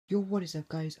Yo, what is up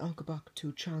guys, welcome back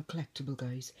to Channel Collectible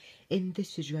guys. In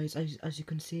this video guys, as you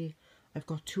can see, I've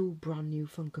got two brand new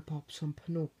Funko Pops from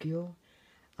Pinocchio,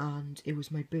 and it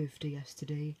was my birthday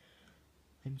yesterday.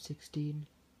 I'm 16.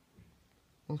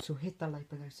 Also hit that like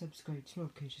button, subscribe, turn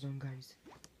notifications on guys.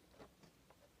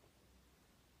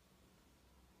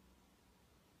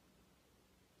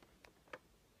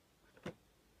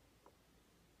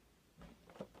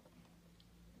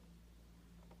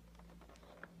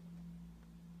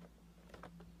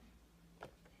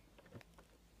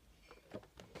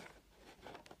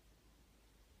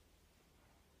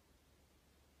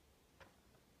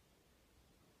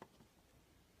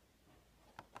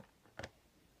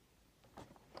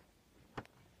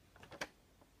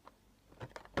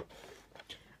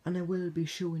 And I will be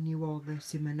showing you all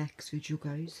this in my next video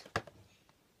guys.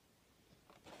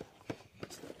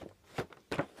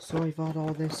 So I've had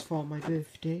all this for my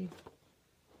birthday.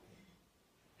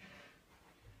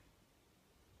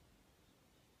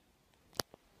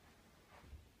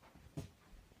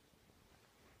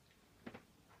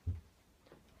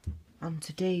 And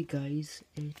today guys,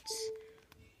 it's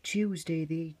Tuesday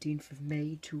the 18th of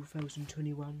May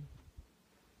 2021.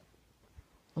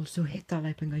 Also hit that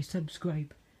like button guys,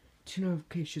 subscribe, turn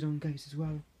notifications on guys as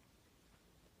well.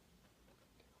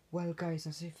 Well guys,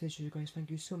 that's it for this video guys, thank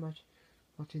you so much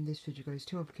for watching this video guys,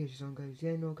 turn notifications on guys,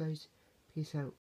 yeah no guys, peace out.